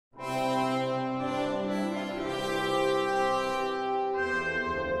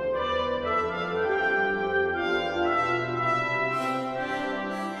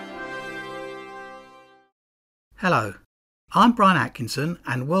Hello, I'm Bryan Atkinson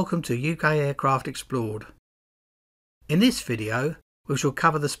and welcome to UK Aircraft Explored. In this video we shall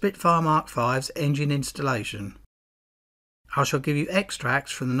cover the Spitfire Mk V's engine installation. I shall give you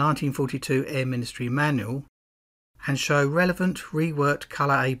extracts from the 1942 Air Ministry manual and show relevant reworked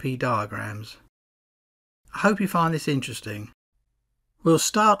colour AP diagrams. I hope you find this interesting. We'll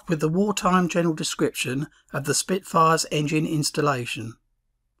start with the wartime general description of the Spitfire's engine installation.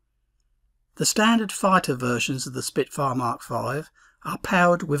 The standard fighter versions of the Spitfire Mk V are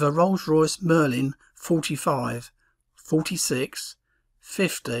powered with a Rolls-Royce Merlin 45, 46,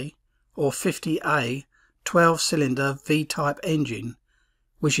 50 or 50A 12-cylinder V-type engine,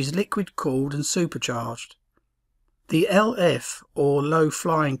 which is liquid-cooled and supercharged. The LF or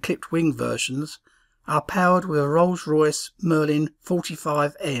low-flying clipped-wing versions are powered with a Rolls-Royce Merlin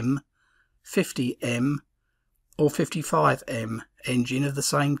 45M, 50M or 55M engine of the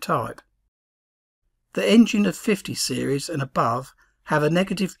same type. The engine of 50 series and above have a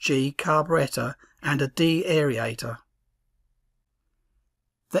 -G carburettor and a D aerator.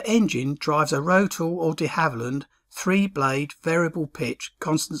 The engine drives a Rotor or de Havilland 3-blade variable pitch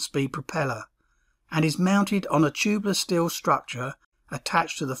constant speed propeller and is mounted on a tubular steel structure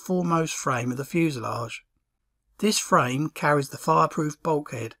attached to the foremost frame of the fuselage. This frame carries the fireproof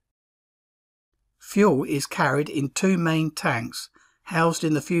bulkhead. Fuel is carried in two main tanks housed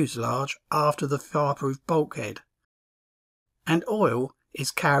in the fuselage after the fireproof bulkhead, and oil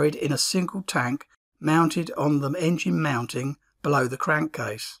is carried in a single tank mounted on the engine mounting below the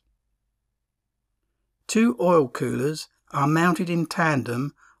crankcase. Two oil coolers are mounted in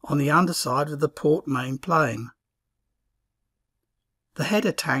tandem on the underside of the port main plane. The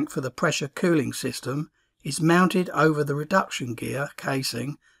header tank for the pressure cooling system is mounted over the reduction gear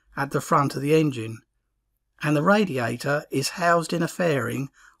casing at the front of the engine, and the radiator is housed in a fairing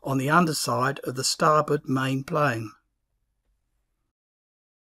on the underside of the starboard main plane.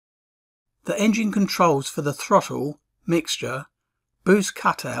 The engine controls for the throttle, mixture, boost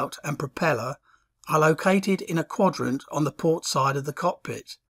cutout and propeller are located in a quadrant on the port side of the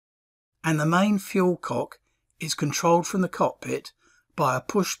cockpit, and the main fuel cock is controlled from the cockpit by a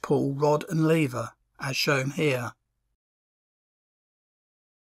push-pull rod and lever, as shown here.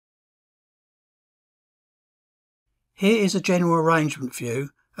 Here is a general arrangement view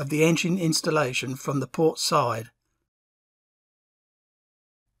of the engine installation from the port side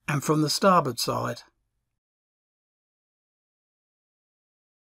and from the starboard side.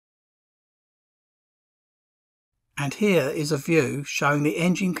 And here is a view showing the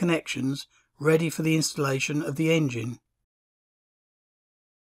engine connections ready for the installation of the engine.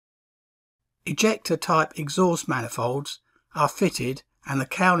 Ejector type exhaust manifolds are fitted and the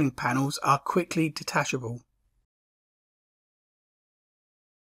cowling panels are quickly detachable.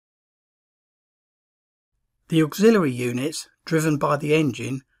 The auxiliary units driven by the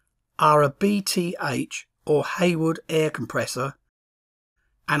engine are a BTH or Hayward air compressor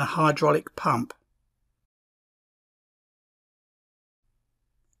and a hydraulic pump.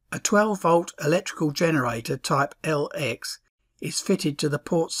 A 12-volt electrical generator type LX is fitted to the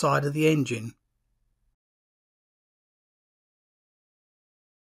port side of the engine.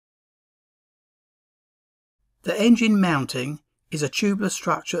 The engine mounting is a tubular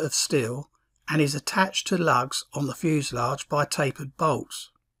structure of steel and is attached to lugs on the fuselage by tapered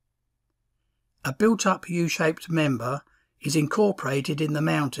bolts. A built-up U-shaped member is incorporated in the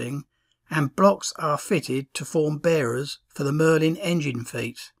mounting and blocks are fitted to form bearers for the Merlin engine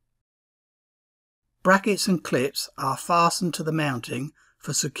feet. Brackets and clips are fastened to the mounting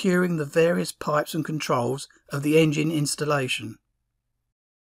for securing the various pipes and controls of the engine installation.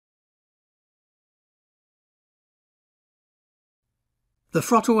 The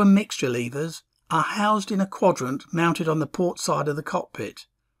throttle and mixture levers are housed in a quadrant mounted on the port side of the cockpit,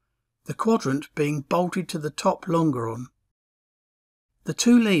 the quadrant being bolted to the top longeron. The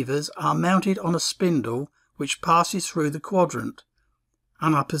two levers are mounted on a spindle which passes through the quadrant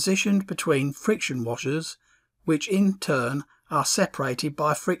and are positioned between friction washers, which in turn are separated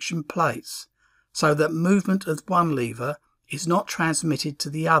by friction plates, so that movement of one lever is not transmitted to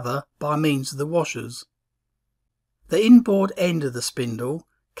the other by means of the washers. The inboard end of the spindle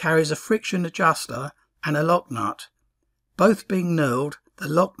carries a friction adjuster and a lock nut, both being knurled, the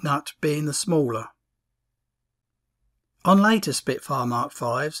lock nut being the smaller. On later Spitfire Mk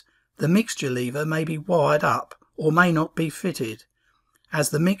Vs, the mixture lever may be wired up or may not be fitted, as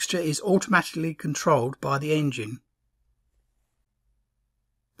the mixture is automatically controlled by the engine.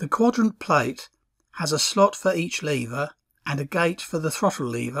 The quadrant plate has a slot for each lever and a gate for the throttle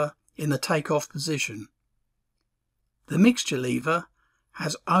lever in the take-off position. The mixture lever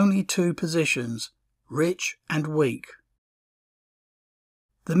has only two positions, rich and weak.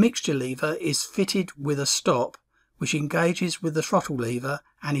 The mixture lever is fitted with a stop which engages with the throttle lever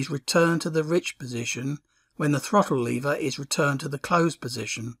and is returned to the rich position when the throttle lever is returned to the closed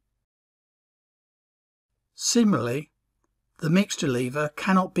position. Similarly, the mixture lever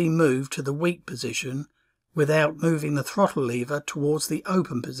cannot be moved to the weak position without moving the throttle lever towards the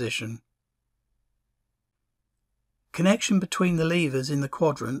open position. Connection between the levers in the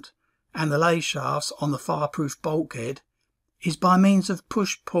quadrant and the layshafts on the fireproof bulkhead is by means of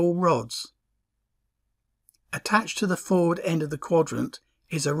push-pull rods. Attached to the forward end of the quadrant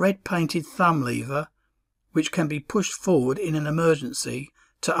is a red painted thumb lever which can be pushed forward in an emergency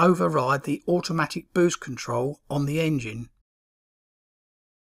to override the automatic boost control on the engine.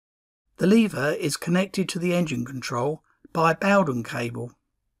 The lever is connected to the engine control by a Bowden cable.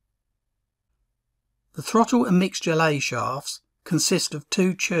 The throttle and mixture layshafts consist of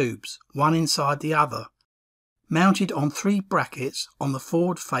two tubes, one inside the other, mounted on three brackets on the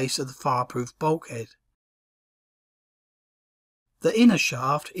forward face of the fireproof bulkhead. The inner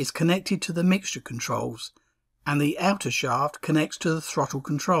shaft is connected to the mixture controls and the outer shaft connects to the throttle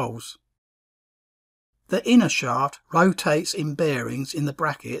controls. The inner shaft rotates in bearings in the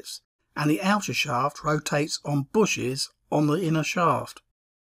brackets and the outer shaft rotates on bushes on the inner shaft.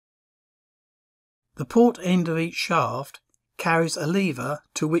 The port end of each shaft carries a lever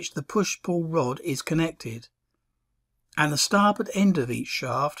to which the push-pull rod is connected, and the starboard end of each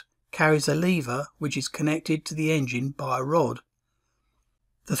shaft carries a lever which is connected to the engine by a rod.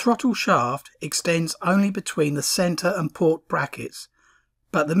 The throttle shaft extends only between the centre and port brackets,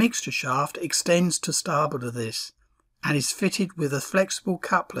 but the mixture shaft extends to starboard of this and is fitted with a flexible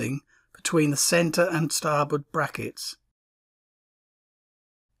coupling between the centre and starboard brackets.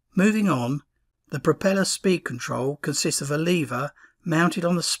 Moving on, the propeller speed control consists of a lever mounted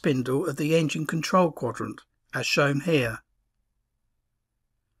on the spindle of the engine control quadrant, as shown here.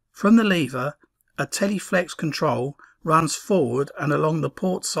 From the lever, a teleflex control runs forward and along the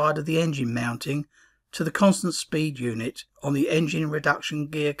port side of the engine mounting to the constant speed unit on the engine reduction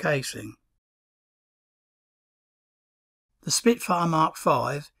gear casing. The Spitfire Mk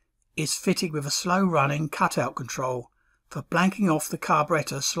V is fitted with a slow running cutout control for blanking off the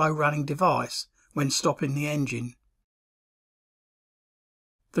carburettor slow running device when stopping the engine.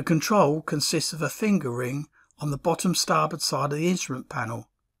 The control consists of a finger ring on the bottom starboard side of the instrument panel,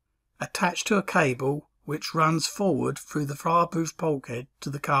 attached to a cable which runs forward through the fireproof bulkhead to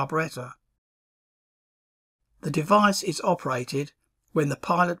the carburettor. The device is operated when the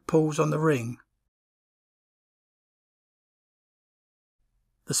pilot pulls on the ring.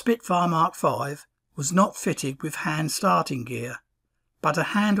 The Spitfire Mk V was not fitted with hand starting gear, but a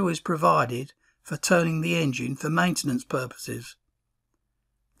handle is provided for turning the engine for maintenance purposes.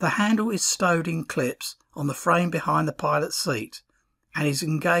 The handle is stowed in clips on the frame behind the pilot's seat and is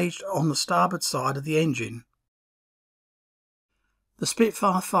engaged on the starboard side of the engine. The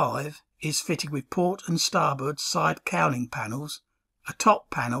Spitfire V is fitted with port and starboard side cowling panels, a top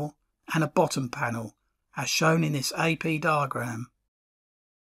panel and a bottom panel, as shown in this AP diagram.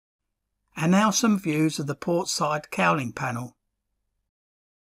 And now some views of the port side cowling panel.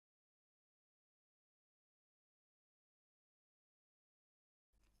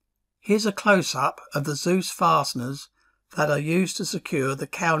 Here's a close-up of the Zeus fasteners that are used to secure the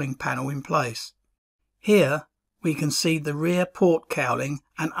cowling panel in place. Here we can see the rear port cowling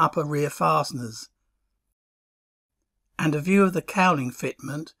and upper rear fasteners, and a view of the cowling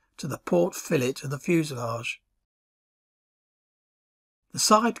fitment to the port fillet of the fuselage. The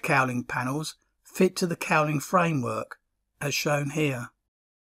side cowling panels fit to the cowling framework, as shown here.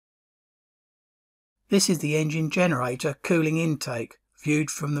 This is the engine generator cooling intake, viewed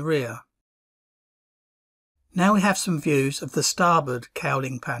from the rear. Now we have some views of the starboard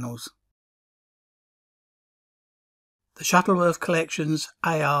cowling panels. The Shuttleworth Collections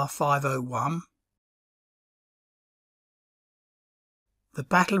AR501, the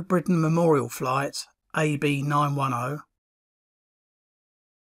Battle of Britain Memorial Flights AB910,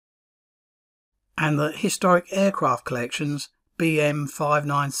 and the Historic Aircraft Collections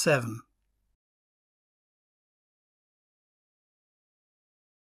BM597.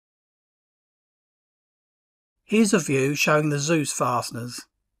 Here's a view showing the Zeus fasteners.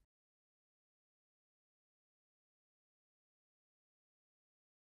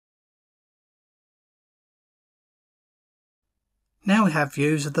 Now we have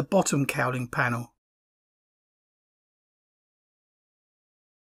views of the bottom cowling panel.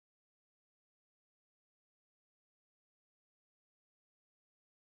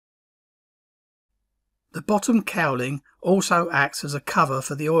 The bottom cowling also acts as a cover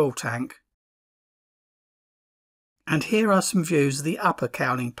for the oil tank. And here are some views of the upper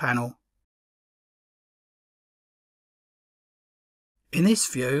cowling panel. In this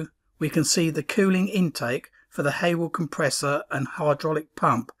view we can see the cooling intake for the Hayward compressor and hydraulic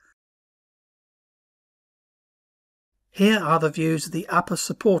pump. Here are the views of the upper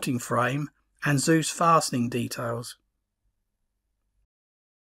supporting frame and Zeus fastening details.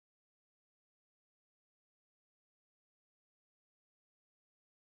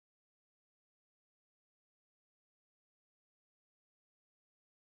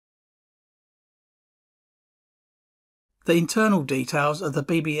 The internal details of the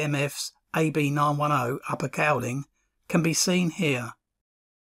BBMF's AB910 upper cowling can be seen here.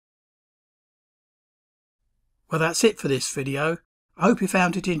 Well, that's it for this video. I hope you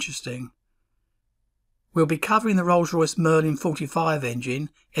found it interesting. We'll be covering the Rolls-Royce Merlin 45 engine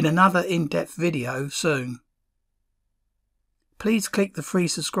in another in-depth video soon. Please click the free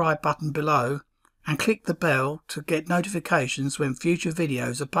subscribe button below and click the bell to get notifications when future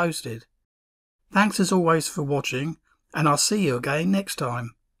videos are posted. Thanks as always for watching, and I'll see you again next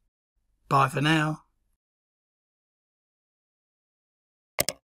time. Bye for now.